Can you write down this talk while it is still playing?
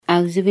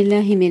اعوذ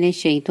باللہ من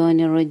الشیطان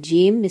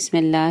الرجیم، بسم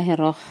اللہ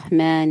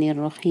الرحمن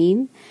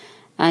الرحیم۔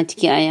 آج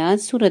کی آیات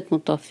سورۃ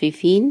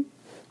مطففین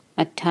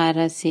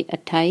 18 سے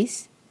 28۔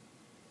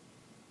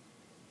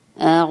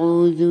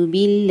 اعوذ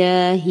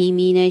باللہ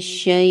من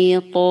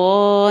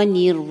الشیطان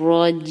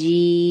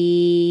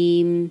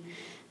الرجیم،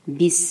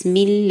 بسم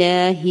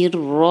اللہ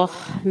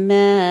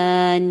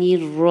الرحمن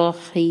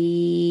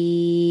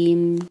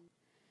الرحیم۔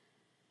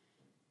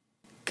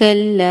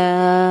 کلا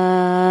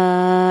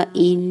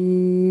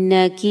ان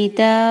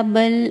کتاب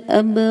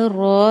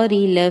الابرار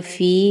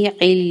لفی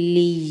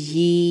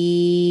علیین،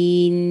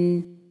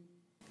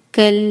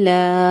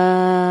 کلا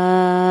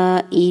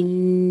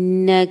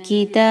ان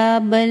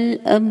کتاب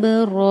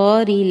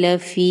الابرار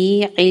لفی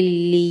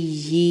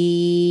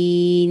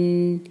علیین،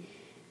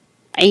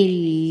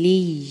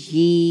 علیین۔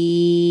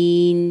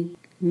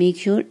 میک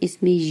شور اس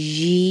میں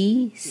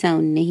جی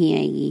ساؤنڈ نہیں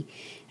آئے گی،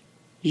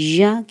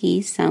 یا کی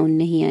ساؤنڈ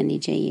نہیں آنی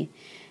چاہیے،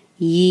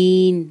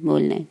 یین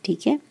بولنا ہے،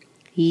 ٹھیک ہے؟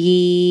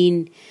 یین،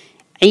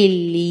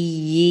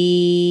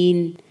 علیین،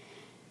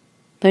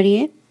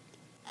 پڑھیے،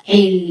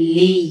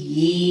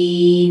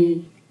 علیین،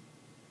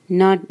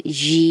 ناٹ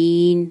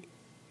جین،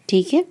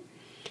 ٹھیک ہے؟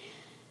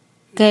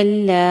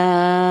 کلا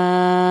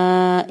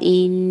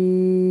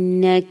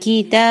ان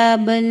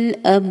کتاب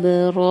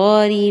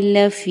الابرار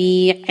لفی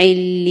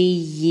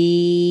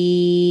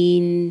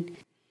علیین،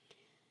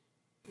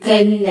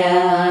 کلا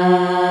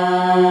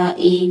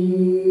ان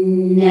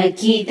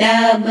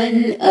کتاب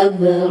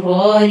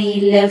الابرار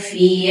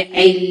لفی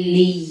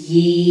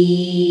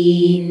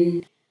علیین،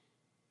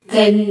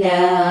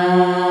 کلا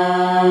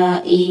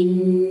ان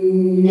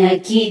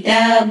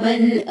کتاب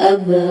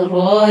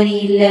الابرار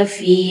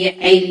لفی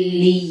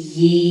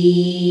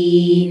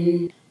علیین،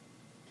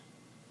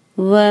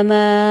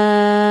 وما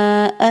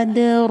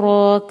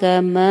ادراک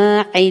ما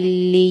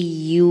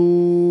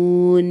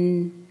علیون،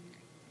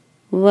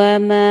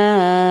 وما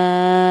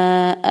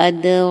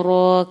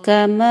ادراک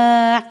ما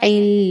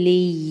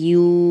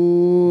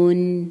علیون۔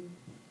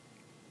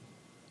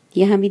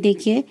 یہاں بھی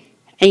دیکھیے،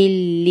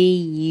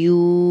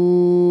 علیون،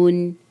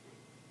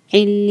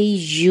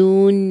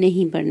 علیون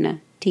نہیں پڑھنا،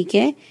 ٹھیک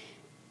ہے؟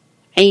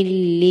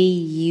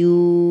 علیون،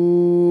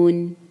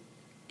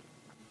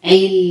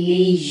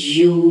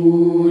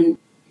 علیون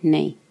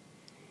نہیں،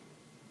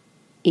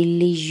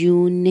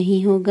 علیون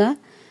نہیں ہوگا،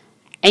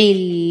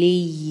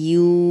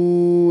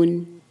 علیون،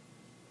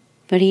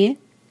 پڑھیے،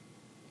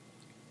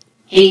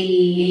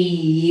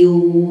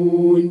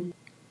 علیون،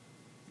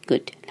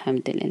 گڈ،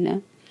 الحمدللہ۔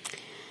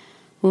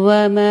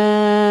 وما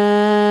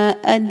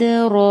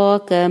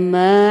ادراک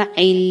ما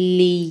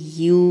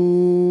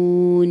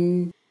علیون،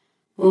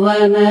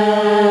 وما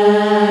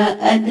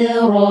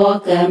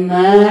ادراک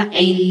ما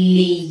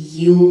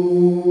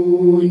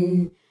علیون،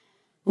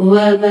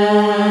 وما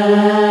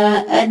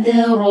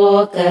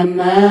ادراک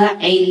ما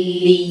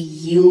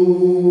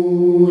علیون،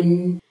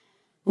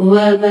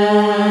 وما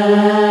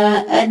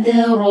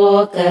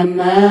ادراک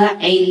ما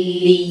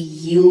علیون۔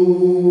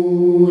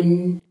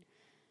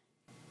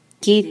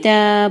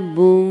 کتاب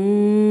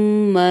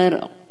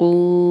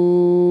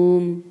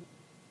مرقوم،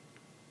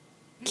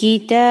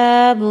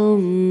 کتاب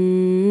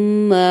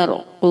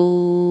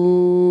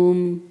مرقوم،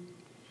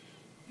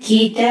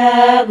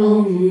 کتاب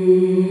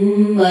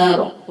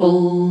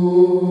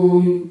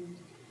مرقوم،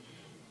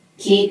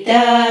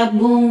 کتاب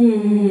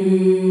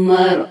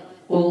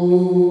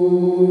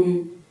مرقوم۔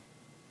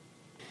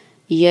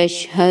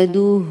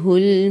 یشہدہ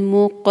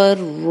المقربون،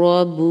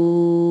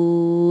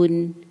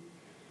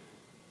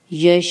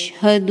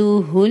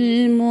 یشہدہ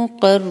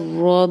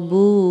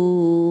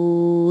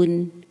المقربون،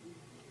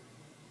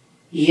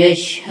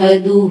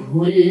 یشہدہ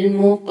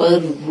المقربون،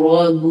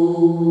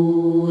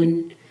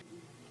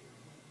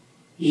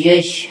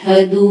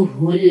 یشہدہ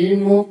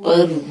المقربون،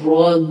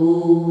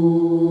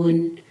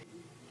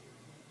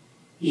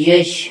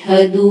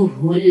 یشہدہ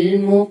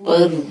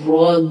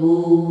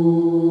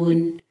المقربون۔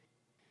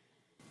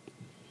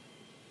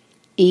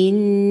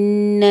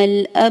 ان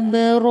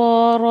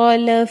الابرار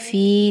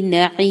لفی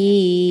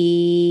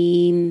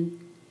نعیم،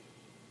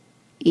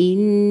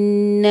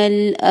 ان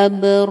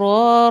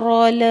الابرار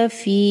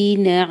لفی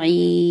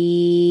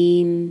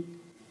نعیم،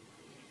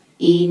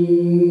 ان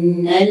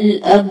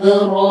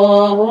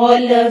الابرار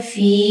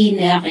لفی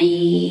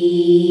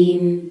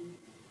نعیم،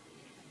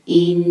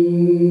 ان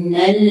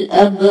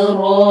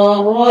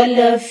الابرار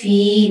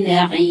لفی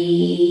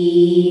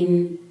نعیم۔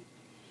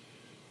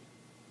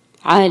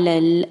 علی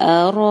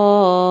الارائک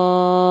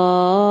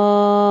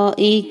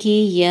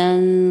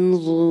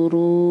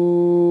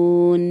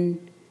ینظرون،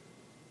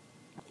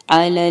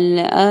 علی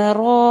الارائک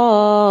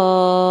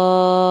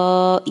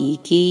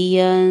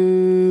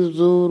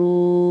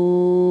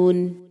ینظرون،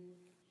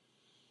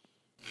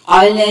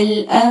 علی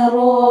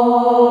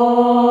الارائک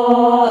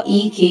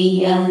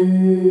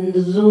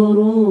ینظرون،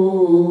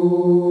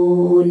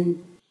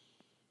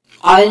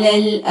 علی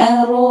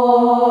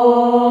الارائک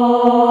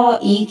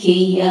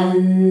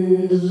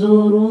ینظرون۔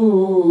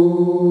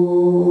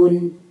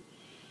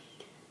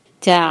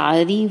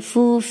 تعرف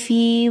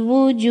في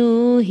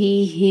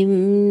وجوههم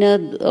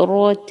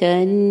نضرة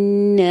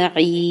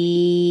النعيم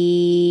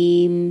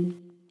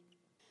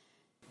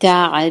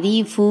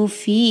تعرف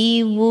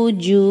في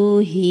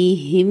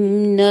وجوههم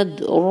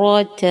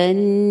نضرة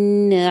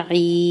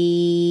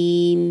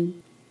النعيم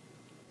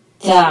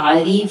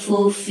تعرف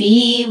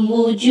في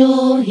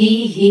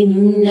وجوههم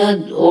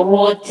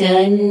نضرة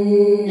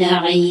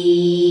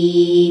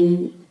النعيم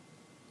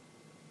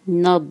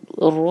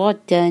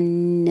نضرة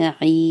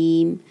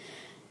النعيم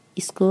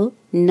اس کو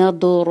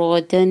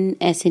نضرتن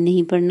ایسے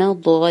نہیں پڑھنا،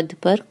 ضاد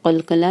پر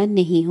قلقلہ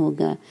نہیں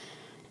ہوگا.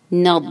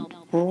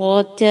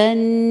 نضرة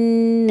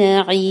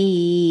النعيم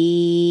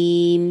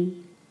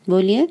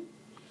بولیے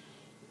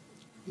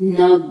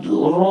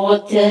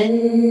نضرة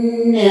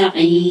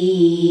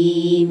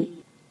النعيم.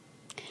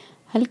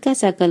 ہلکا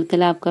سا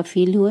قلقلہ آپ کا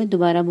فیل ہوا،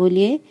 دوبارہ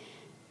بولیے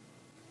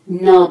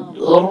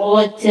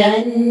نضرة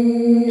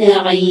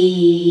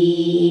النعيم.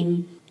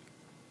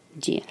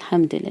 جی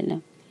الحمدللہ.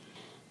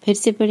 پھر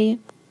سے پڑھیے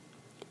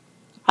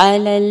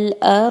على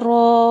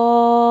الأرائك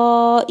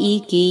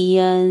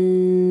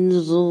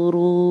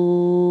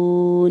ينظرون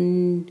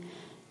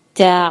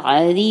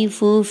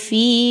تعرف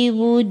في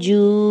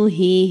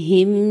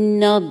وجوههم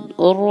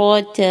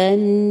نضرة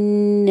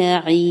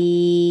النعيم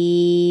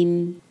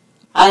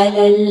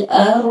على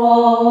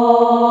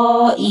الأرائك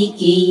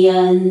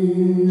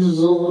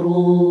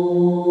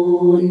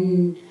ينظرون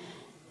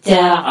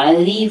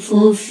تعرف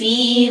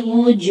في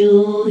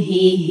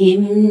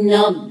وجوههم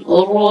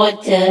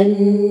نضرة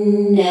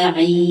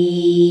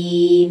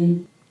النعيم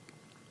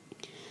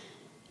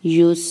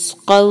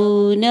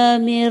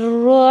يسقون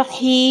من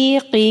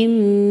رحيق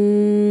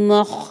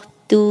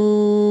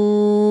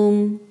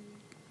مختوم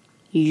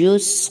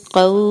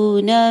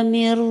يسقون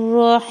من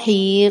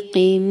رحيق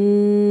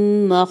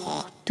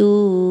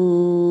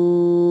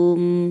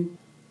مختوم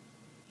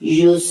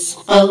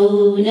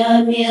يسقون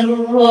من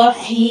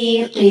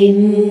رحيق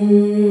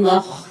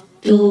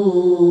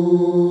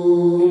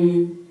مختوم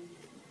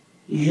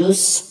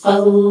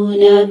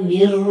يسقون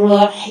من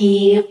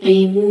رحيق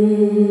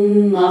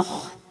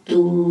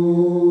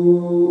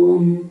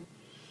مختوم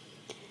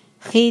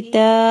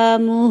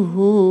ختامه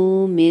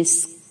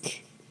مسك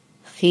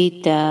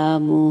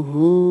ختامه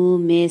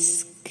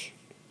مسك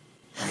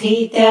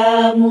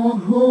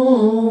ختامه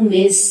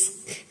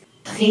مسك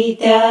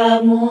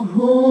ختامه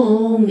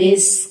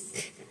مسك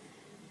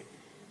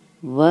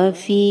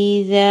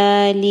وفي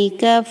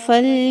ذلك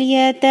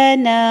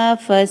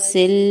فليتنافس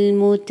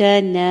المتنافسون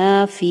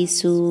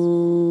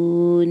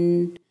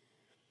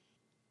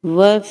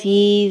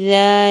وفي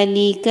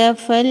ذلك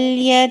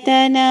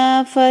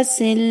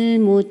فليتنافس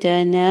المتنافسون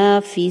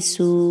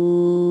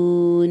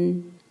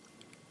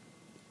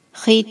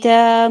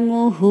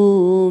ختامه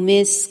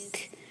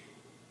مسك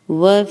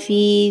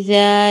وفي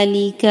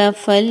ذلك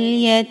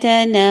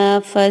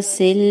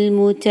فليتنافس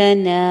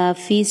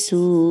المتنافسون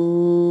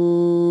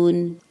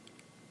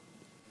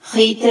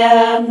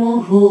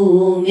ختامه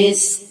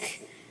مسك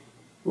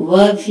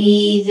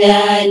وفي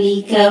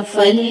ذلك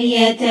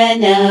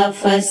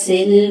فليتنافس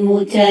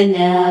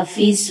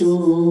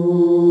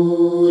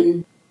المتنافسون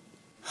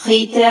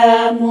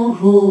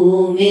ختامه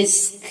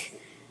مسك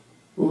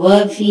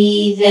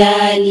وفي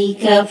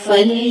ذلك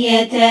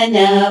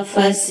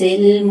فليتنافس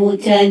المتنافسون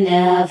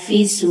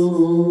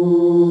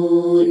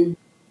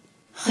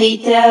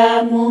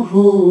ختامه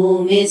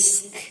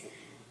مسك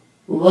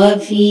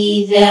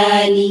وفي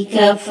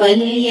ذلك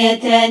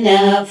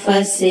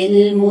فليتنافس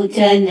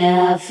المتنافسون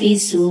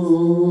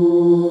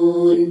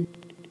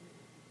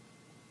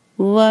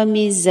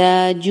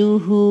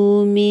ومزاجه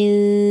من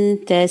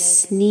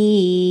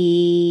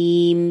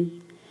تسنيم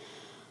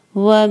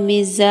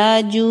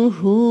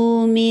ومزاجه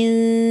من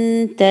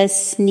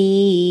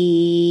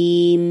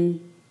تسنيم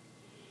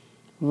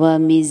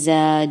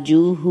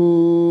ومزاجه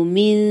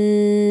من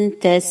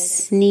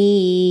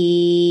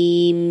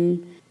تسنيم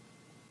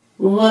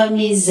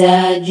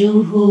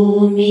ومزاجه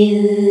من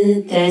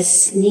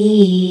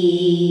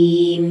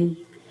تسنيم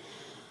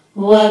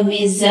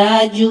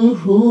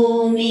ومزاجه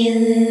من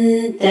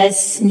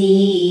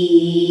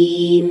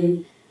تسنيم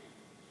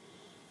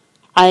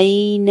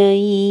عينا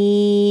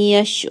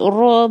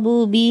يشرب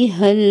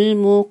بها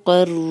المقربون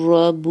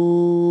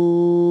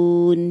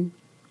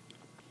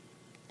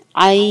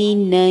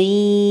عينا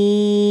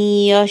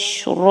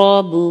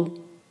يشرب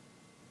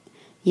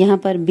یہاں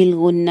پر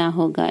بالغنہ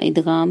ہوگا،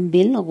 ادغام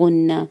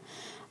بالغنہ.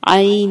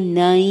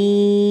 عینا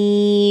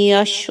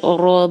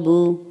یشرب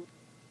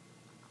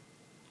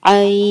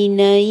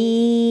عینا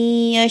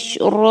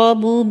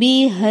یشرب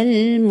بها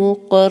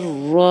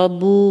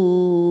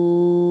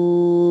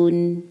المقربون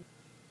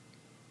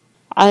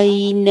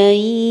عینا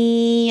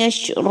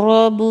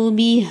یشرب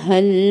بها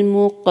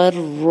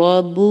المقربون.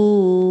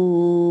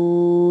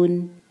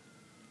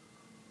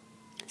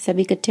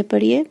 سبھی اکٹھے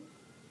پڑھیے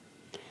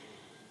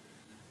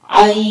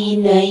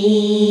عینا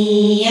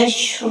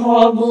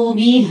یشرب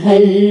بها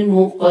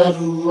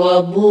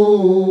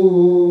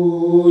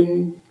المقربون.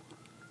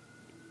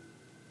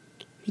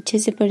 پیچھے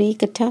سے پڑھیے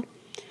اکٹھا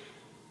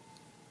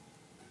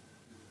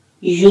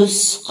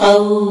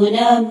يسقون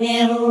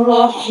من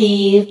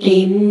رحيق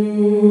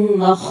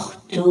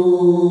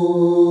مختوم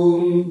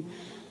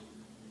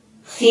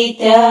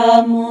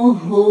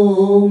ختامه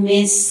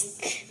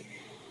مسك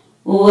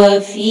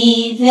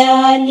وفي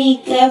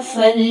ذلك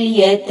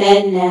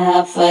فليتنافس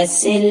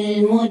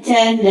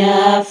المتنافسون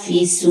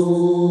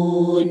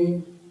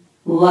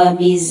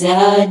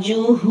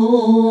ومزاجه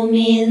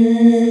من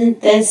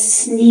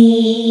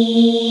تسنيم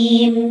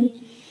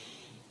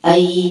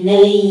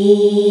عينا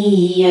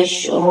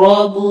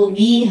يشرب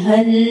بها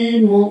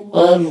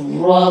المقربون.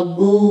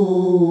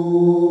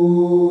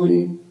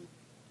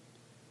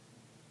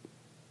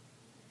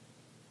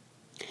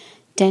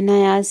 10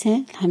 آیات ہیں.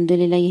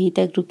 الحمدللہ یہیں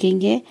تک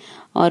رکیں گے.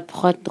 اور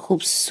بہت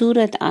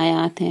خوبصورت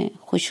آیات ہیں،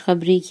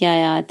 خوشخبری کی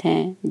آیات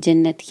ہیں،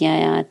 جنت کی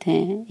آیات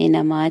ہیں،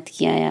 انعامات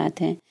کی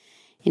آیات ہیں.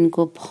 ان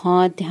کو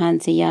بہت دھیان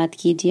سے یاد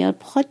کیجیے اور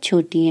بہت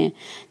چھوٹی ہیں.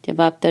 جب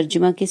آپ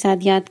ترجمہ کے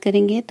ساتھ یاد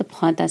کریں گے تو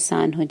بہت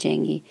آسان ہو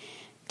جائیں گی.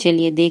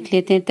 چلیے دیکھ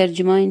لیتے ہیں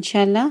ترجمہ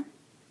انشاءاللہ.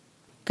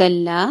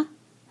 کلا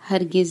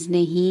ہرگز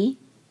نہیں،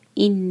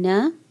 ان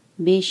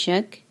بے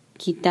شک،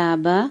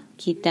 کتابہ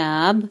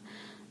کتاب،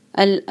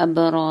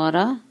 الابرار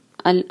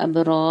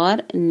الابرار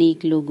نیک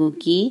لوگوں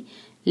کی،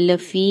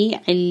 لفی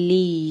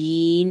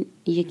علیین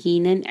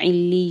یقیناً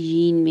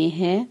علیین میں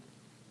ہے،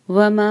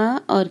 وما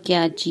اور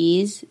کیا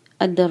چیز،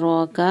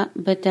 ادراکا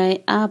بتائے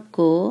آپ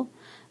کو،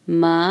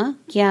 ما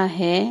کیا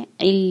ہے،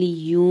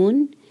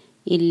 علیون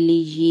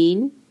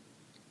علیین،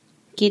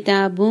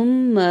 کتاب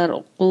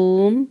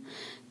مرقوم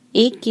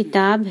ایک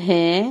کتاب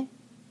ہے،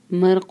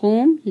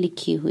 مرقوم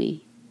لکھی ہوئی،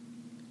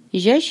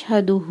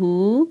 یشہدہ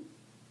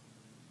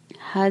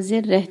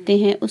حاضر رہتے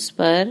ہیں اس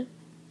پر،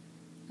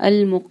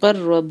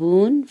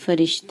 المقربون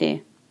فرشتے،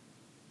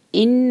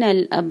 ان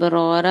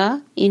الابرارا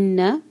ان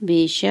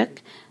بے شک،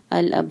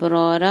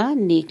 الابرارا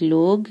نیک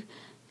لوگ،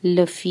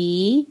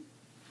 لفی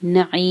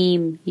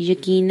نعیم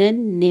یقیناً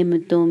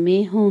نعمتوں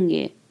میں ہوں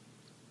گے،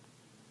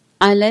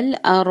 علی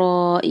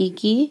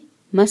الارائک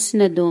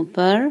مسندوں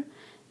پر،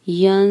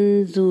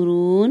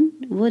 ینظرون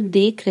وہ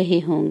دیکھ رہے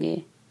ہوں گے،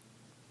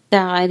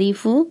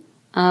 تعریف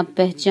آپ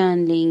پہچان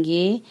لیں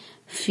گے،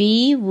 فی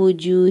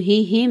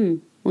وجوہہم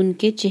ان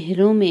کے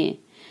چہروں میں،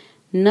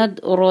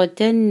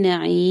 نضرۃ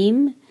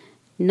النعیم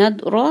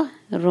نضرہ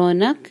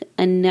رونق،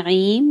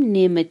 النعیم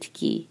نعمت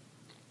کی،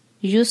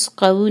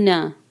 یسقون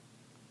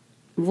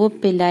وہ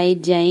پلائے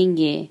جائیں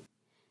گے،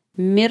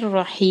 من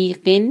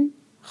رحیق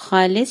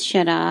خالص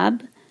شراب،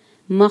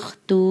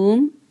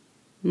 مختوم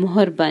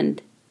مہر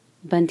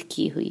بند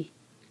کی ہوئی،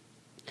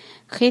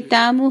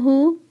 ختامہ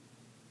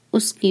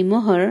اس کی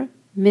مہر،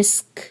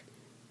 مسک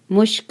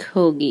مشک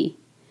ہوگی،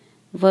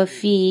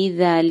 وفی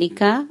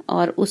ذالک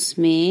اور اس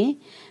میں،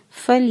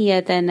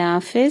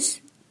 فلیتنافس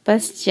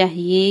پس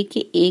چاہیے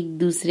کہ ایک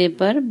دوسرے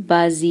پر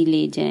بازی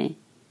لے جائیں،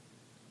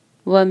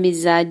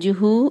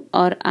 ومزاجہ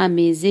اور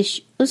آمیزش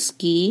اس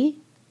کی،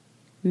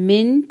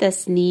 من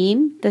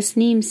تسنیم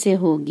تسنیم سے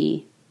ہوگی،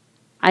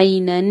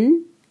 عینن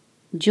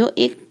جو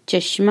ایک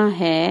چشمہ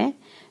ہے،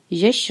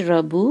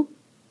 یشربو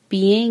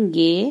پئیں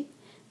گے،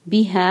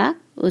 بہا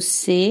اس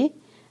سے،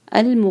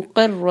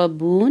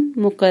 المقربون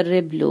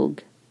مقرب لوگ.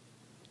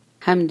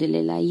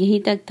 الحمدللہ یہیں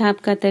تک تھا آپ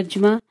کا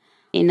ترجمہ.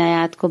 ان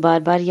آیات کو بار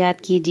بار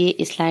یاد کیجیے،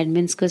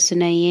 اسلائیڈمنٹس کو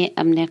سنائیے،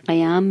 اپنے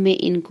قیام میں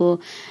ان کو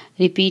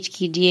ریپیٹ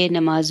کیجیے،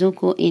 نمازوں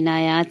کو ان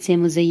آیات سے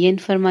مزین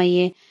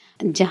فرمائیے.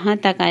 جہاں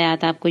تک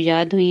آیات آپ کو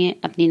یاد ہوئی ہیں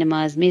اپنی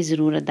نماز میں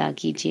ضرور ادا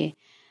کیجیے.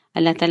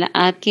 اللہ تعالیٰ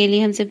آپ کے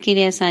لیے ہم سب کے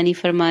لیے آسانی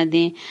فرما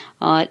دیں،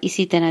 اور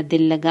اسی طرح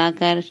دل لگا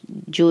کر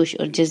جوش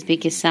اور جذبے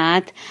کے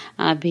ساتھ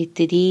آپ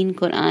بہترین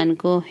قرآن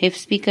کو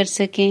حفظ بھی کر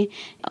سکیں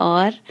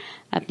اور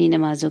اپنی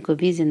نمازوں کو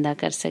بھی زندہ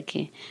کر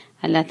سکیں.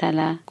 اللہ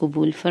تعالیٰ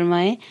قبول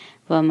فرمائے.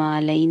 وما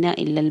علینا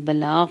الا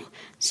البلاغ.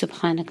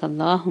 سبحانک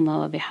اللہم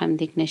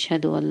وبحمدک،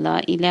 نشہد ان لا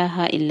الہ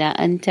الا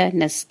انت،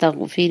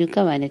 نستغفرک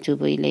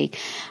ونتوب الیک.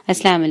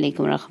 السلام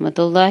علیکم ورحمۃ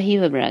اللہ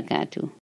وبرکاتہ.